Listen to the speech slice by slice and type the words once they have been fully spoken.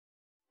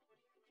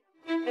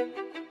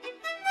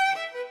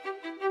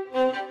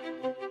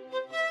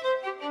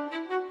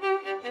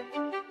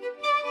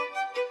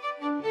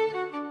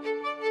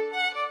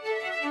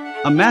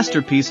A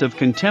masterpiece of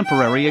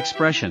contemporary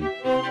expression.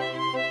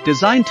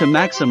 Designed to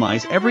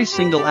maximize every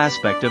single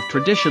aspect of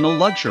traditional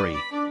luxury.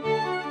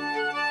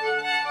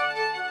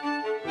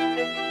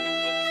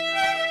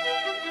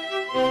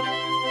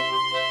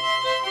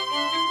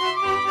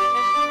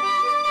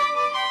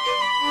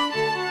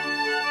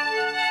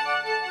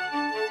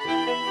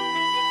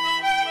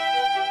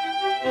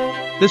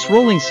 This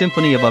rolling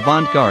symphony of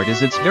avant-garde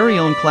is its very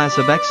own class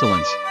of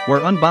excellence,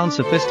 where unbound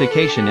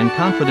sophistication and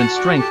confident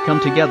strength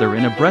come together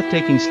in a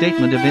breathtaking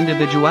statement of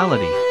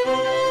individuality.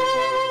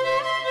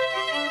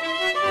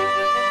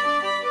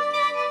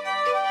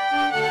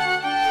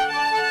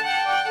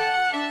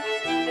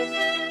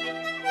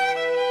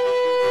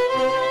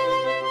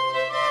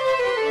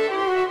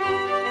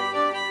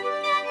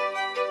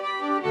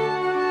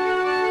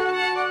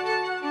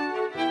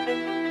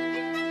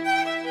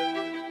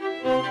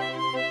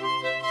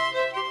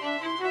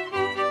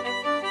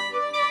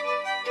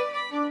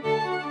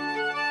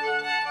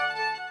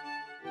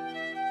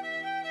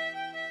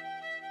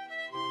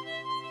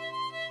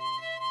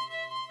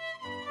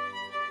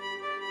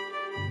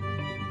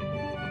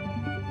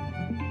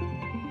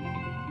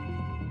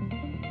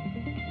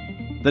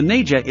 The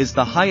Naja is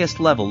the highest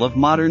level of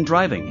modern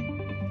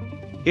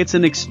driving. It's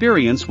an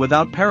experience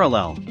without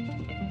parallel.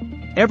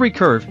 Every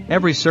curve,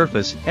 every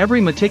surface,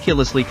 every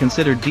meticulously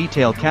considered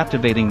detail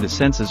captivating the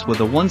senses with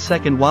a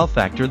 1-second wow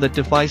factor that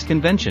defies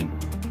convention.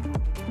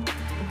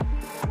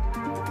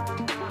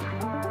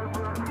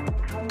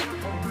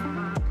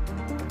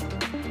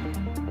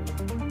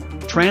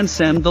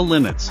 Transcend the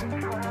limits.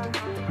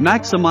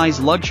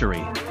 Maximize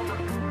luxury.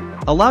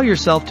 Allow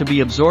yourself to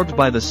be absorbed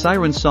by the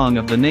siren song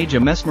of the Naja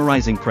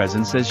mesmerizing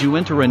presence as you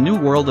enter a new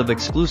world of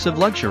exclusive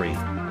luxury.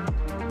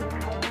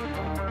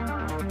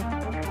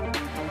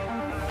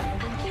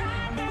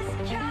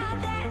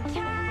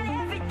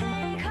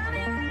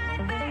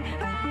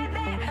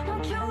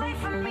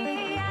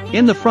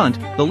 In the front,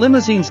 the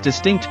limousine's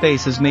distinct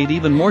face is made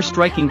even more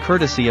striking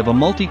courtesy of a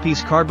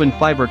multi-piece carbon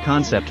fiber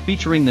concept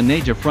featuring the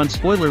Naja front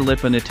spoiler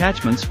lip and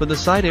attachments for the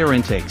side air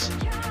intakes.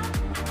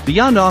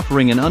 Beyond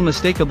offering an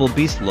unmistakable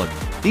beast look,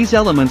 these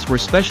elements were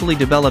specially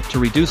developed to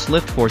reduce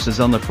lift forces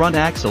on the front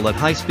axle at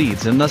high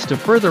speeds and thus to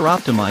further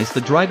optimize the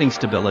driving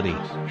stability.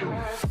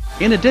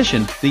 In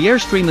addition, the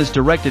airstream is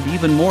directed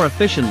even more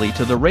efficiently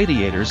to the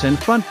radiators and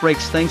front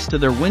brakes thanks to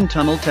their wind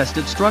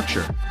tunnel-tested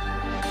structure.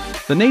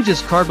 The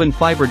Naja's carbon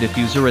fiber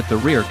diffuser at the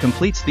rear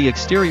completes the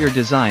exterior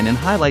design and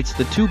highlights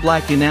the two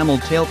black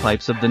enameled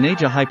tailpipes of the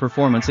Naja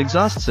high-performance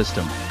exhaust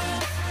system.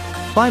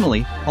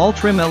 Finally, all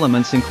trim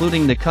elements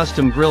including the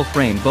custom grille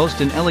frame boast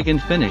an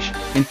elegant finish,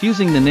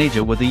 infusing the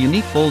Naja with a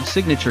unique bold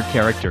signature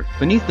character.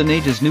 Beneath the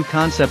Naja's new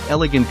concept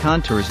elegant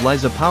contours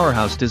lies a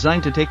powerhouse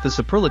designed to take the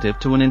superlative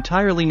to an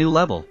entirely new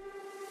level.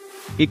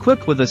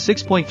 Equipped with a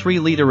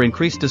 6.3-liter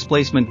increased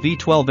displacement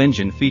V12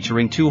 engine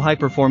featuring two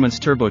high-performance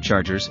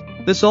turbochargers,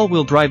 this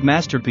all-wheel drive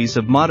masterpiece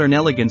of modern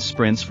elegance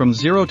sprints from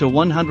 0 to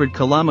 100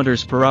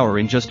 km/h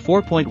in just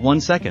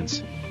 4.1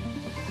 seconds.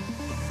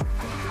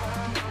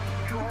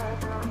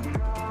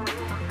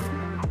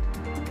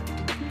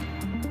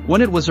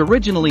 When it was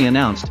originally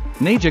announced,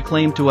 Naja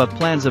claimed to have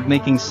plans of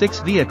making 6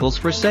 vehicles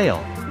for sale.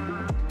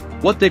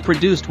 What they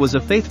produced was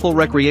a faithful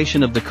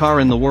recreation of the car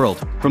in the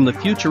world, from the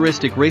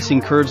futuristic racing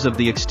curves of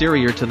the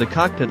exterior to the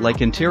cockpit-like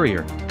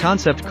interior.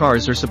 Concept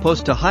cars are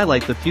supposed to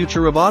highlight the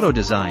future of auto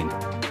design.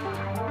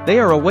 They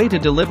are a way to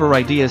deliver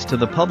ideas to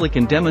the public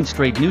and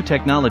demonstrate new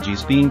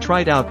technologies being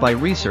tried out by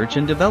research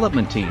and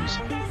development teams.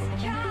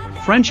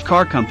 French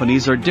car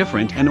companies are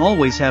different and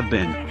always have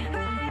been.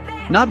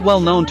 Not well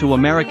known to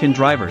American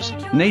drivers,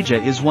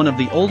 Naja is one of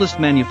the oldest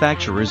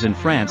manufacturers in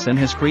France and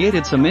has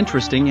created some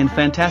interesting and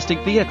fantastic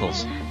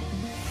vehicles.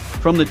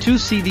 From the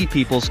 2-CD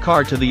people's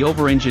car to the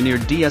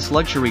over-engineered DS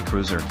luxury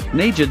cruiser,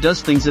 Naja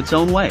does things its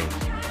own way.